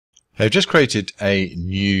I've just created a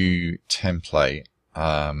new template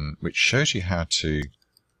which shows you how to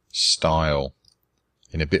style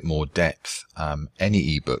in a bit more depth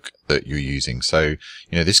any ebook that you're using. So,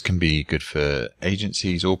 this can be good for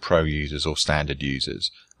agencies or pro users or standard users,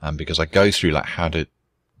 because I go through like how to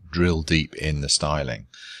drill deep in the styling.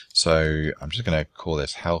 So I'm just going to call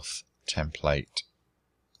this Health Template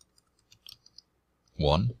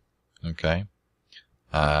 1. Okay.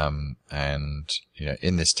 And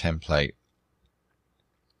in this template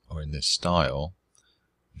or in this style,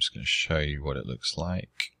 I'm just going to show you what it looks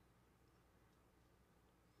like.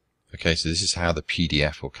 Okay, so this is how the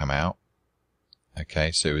PDF will come out.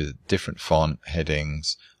 Okay, so with different font,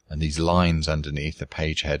 headings, and these lines underneath the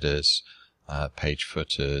page headers, page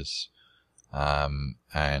footers,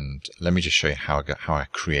 and let me just show you how I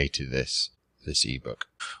created this ebook.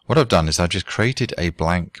 What I've done is I've just created a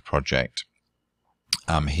blank project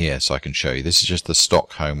here, so I can show you. This is just the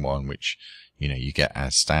Stockholm one, which you get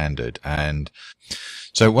as standard. And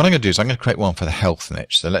so what I'm going to do is I'm going to create one for the health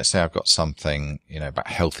niche. So let's say I've got something about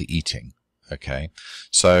healthy eating. Okay,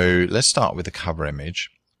 so let's start with the cover image.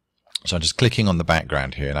 So I'm just clicking on the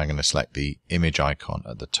background here, and I'm going to select the image icon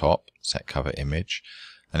at the top, set cover image,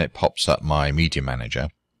 and it pops up my media manager.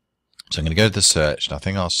 So I'm going to go to the search, and I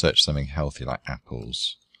think I'll search something healthy like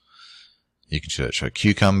apples. You can search for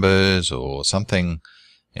cucumbers or something,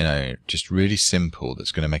 just really simple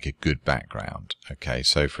that's going to make a good background. Okay,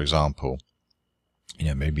 so for example,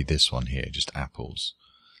 maybe this one here, just apples.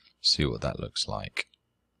 See what that looks like.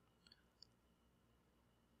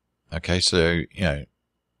 Okay, so,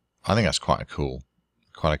 I think that's quite a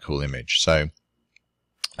cool image. So,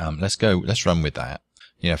 let's run with that.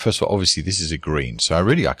 First of all, obviously this is a green, so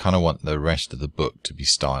I kind of want the rest of the book to be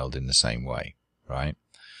styled in the same way, right?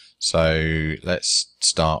 So let's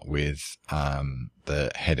start with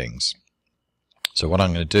the headings. So what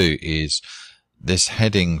I'm going to do is this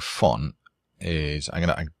heading font is I'm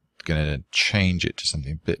going to change it to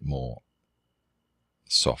something a bit more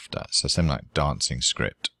softer. So something like Dancing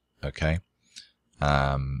Script. Okay.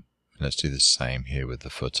 Let's do the same here with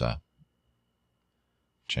the footer.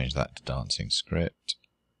 Change that to Dancing Script.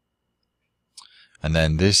 And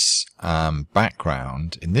then this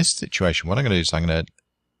background, in this situation, what I'm going to do is I'm going to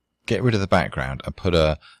get rid of the background and put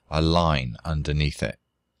a line underneath it,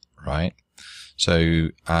 right? So,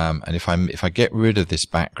 and if I get rid of this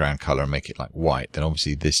background color and make it like white, then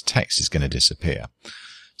obviously this text is going to disappear.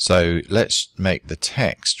 So let's make the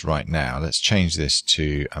text right now. Let's change this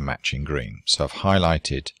to a matching green. So I've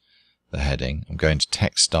highlighted the heading. I'm going to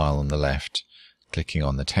text style on the left, clicking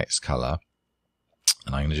on the text color,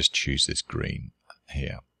 and I'm going to just choose this green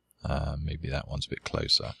here. Maybe that one's a bit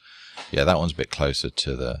closer. Yeah, that one's a bit closer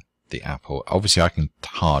to the apple. Obviously I can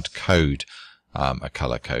hard code a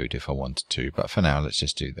color code if I wanted to, but for now let's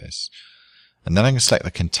just do this. And then I'm going to select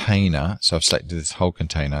the container. So I've selected this whole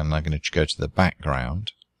container, and I'm going to go to the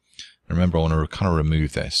background. Remember, I want to kind of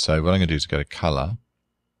remove this. So what I'm going to do is go to color,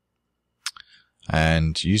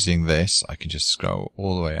 and using this I can just scroll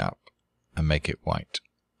all the way up and make it white.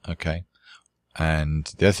 Okay. And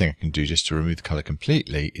the other thing I can do just to remove the color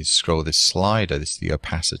completely is scroll this slider. This is the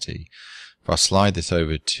opacity. If I slide this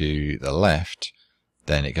over to the left,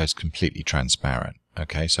 then it goes completely transparent.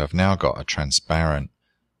 Okay, so I've now got a transparent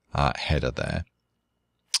header there.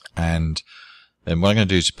 And then what I'm going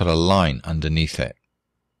to do is put a line underneath it.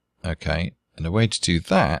 Okay, and the way to do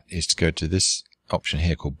that is to go to this option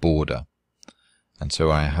here called border. And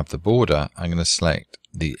so I have the border, I'm going to select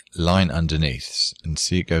the line underneath, and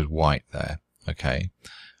see it goes white there. Okay,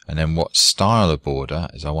 and then what style of border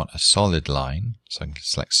is I want a solid line, so I can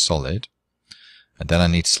select solid, and then I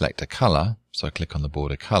need to select a color, so I click on the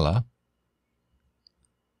border color,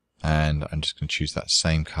 and I'm just going to choose that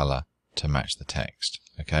same color to match the text.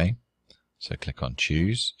 Okay, so click on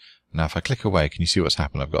choose. Now if I click away, can you see what's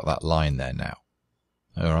happened? I've got that line there now.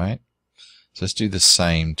 Alright, so let's do the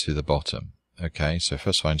same to the bottom. Okay, so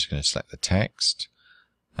first of all I'm just going to select the text,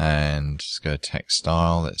 and just go to text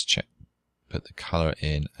style. Let's check, put the color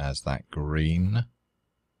in as that green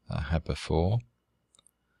that I had before.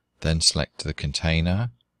 Then select the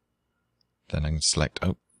container. Then I'm going to select,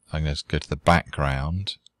 I'm going to go to the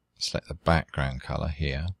background, select the background color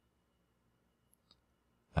here.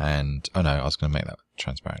 And, oh no, I was going to make that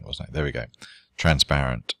transparent, wasn't I? There we go.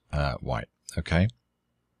 Transparent white. Okay.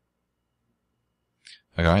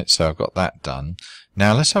 Alright, so I've got that done.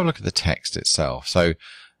 Now let's have a look at the text itself. So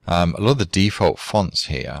a lot of the default fonts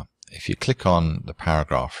here, if you click on the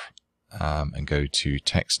paragraph and go to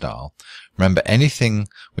text style, remember anything,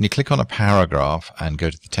 when you click on a paragraph and go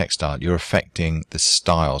to the text style, you're affecting the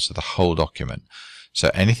style, so the whole document. So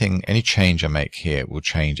any change I make here will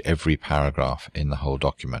change every paragraph in the whole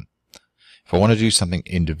document. If I want to do something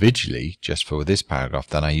individually just for this paragraph,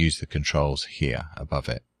 then I use the controls here above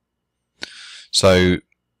it. So,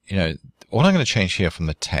 all I'm going to change here from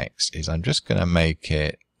the text is I'm just going to make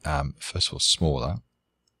it, first of all, smaller,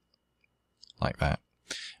 like that.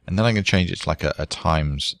 And then I'm going to change it to like a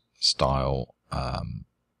Times style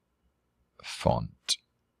font.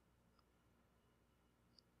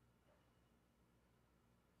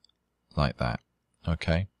 Like that.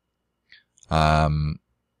 Okay. And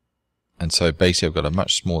so basically I've got a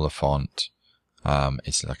much smaller font.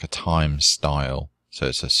 It's like a Times style, so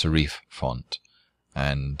it's a serif font,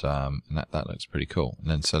 and that looks pretty cool.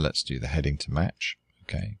 And then so let's do the heading to match.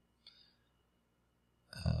 Okay.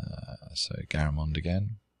 So Garamond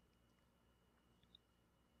again.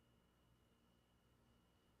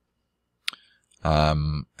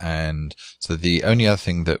 And so the only other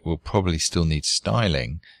thing that will probably still need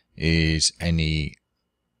styling is any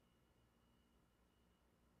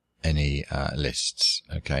lists.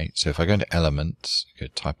 Okay, so if I go into Elements, go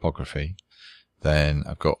to Typography, then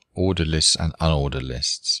I've got ordered lists and unordered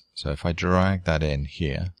lists. So if I drag that in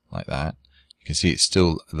here like that, you can see it's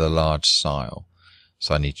still the large style.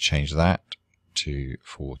 So I need to change that to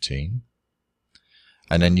 14.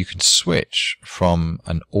 And then you can switch from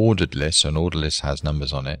an ordered list, so an ordered list has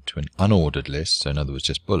numbers on it, to an unordered list, so in other words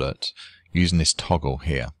just bullets, using this toggle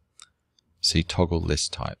here. See, toggle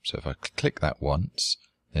list type. So if I click that once,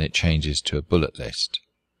 then it changes to a bullet list.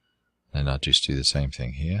 Then I'll just do the same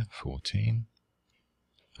thing here, 14.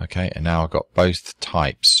 Okay, and now I've got both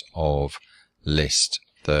types of list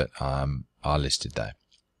that are listed there.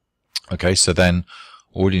 Okay, so then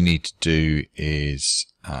all you need to do is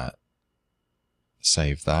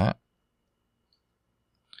save that.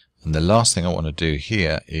 And the last thing I want to do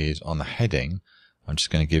here is on the heading, I'm just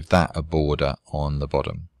going to give that a border on the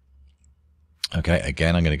bottom. Okay,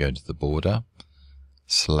 again, I'm going to go to the border,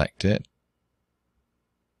 select it,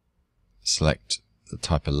 select the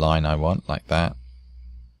type of line I want, like that.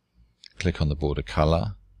 Click on the border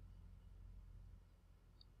color.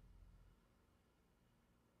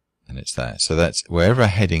 And it's there. So that's wherever a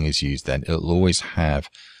heading is used, then it'll always have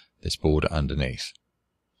this border underneath.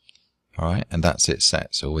 Alright, and that's it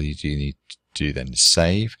set. So all you do need to do then is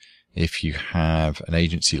save. If you have an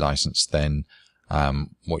agency license, then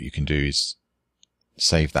what you can do is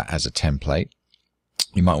save that as a template.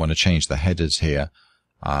 You might want to change the headers here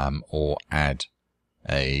or add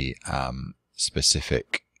a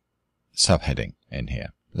specific subheading in here.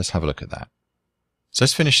 Let's have a look at that. So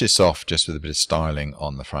let's finish this off just with a bit of styling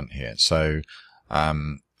on the front here. So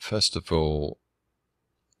first of all,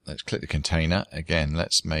 let's click the container. Again,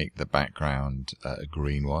 let's make the background a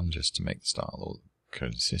green one just to make the style all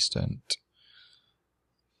consistent.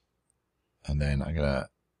 And then I'm going to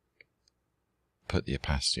put the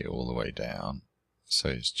opacity all the way down so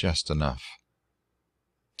it's just enough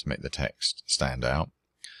to make the text stand out.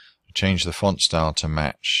 Change the font style to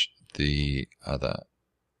match the other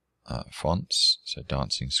fonts, so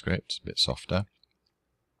Dancing Script, a bit softer.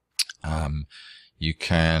 You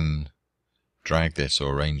can drag this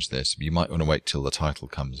or arrange this. You might want to wait till the title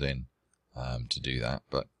comes in to do that,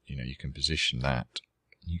 but you can position that.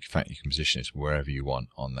 In fact, you can position it wherever you want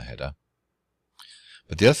on the header.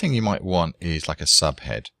 But the other thing you might want is like a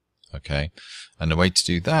subhead, okay? And the way to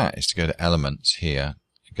do that is to go to Elements here,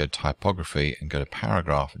 go to Typography, and go to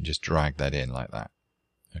Paragraph, and just drag that in like that,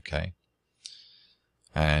 okay?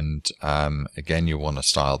 And again, you want to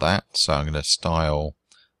style that. So I'm going to style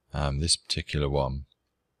this particular one.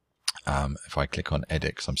 If I click on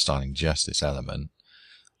Edit, because I'm styling just this element,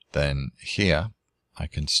 then here I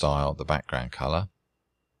can style the background color.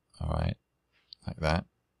 All right, like that.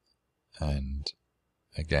 And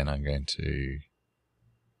again, I'm going to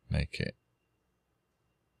make it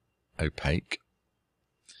opaque.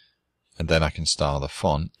 And then I can style the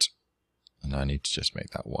font, and I need to just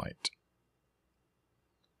make that white.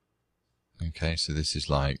 Okay, so this is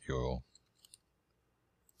like your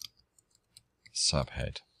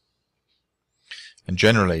subhead. And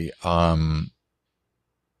generally,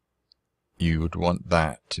 you would want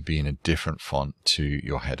that to be in a different font to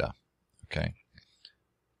your header. Okay.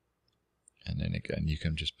 And then again, you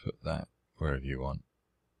can just put that wherever you want,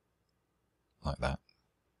 like that.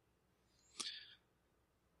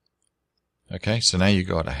 Okay, so now you've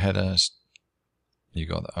got a header. You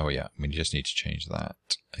got the, oh yeah, we just need to change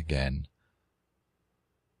that again.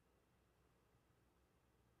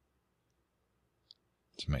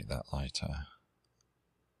 To make that lighter.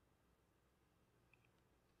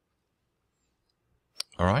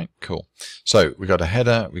 All right, cool. So we've got a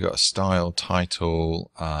header, we've got a style,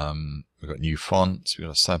 title, we've got new fonts, we've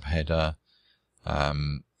got a subheader,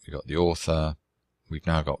 we've got the author. We've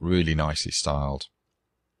now got really nicely styled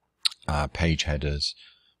page headers,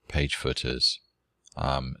 page footers,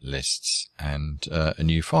 lists, and a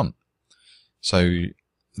new font. So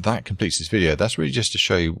that completes this video. That's really just to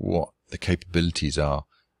show you what the capabilities are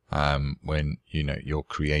when you're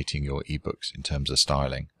creating your ebooks in terms of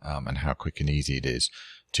styling, and how quick and easy it is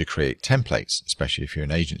to create templates, especially if you're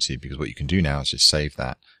an agency, because what you can do now is just save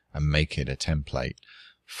that and make it a template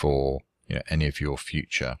for any of your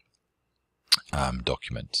future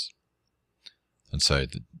documents. And so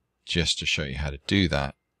just to show you how to do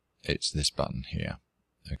that, it's this button here.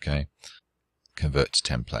 Okay, convert to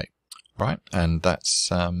template. Right, and that's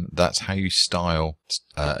how you style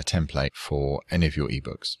a template for any of your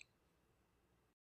ebooks.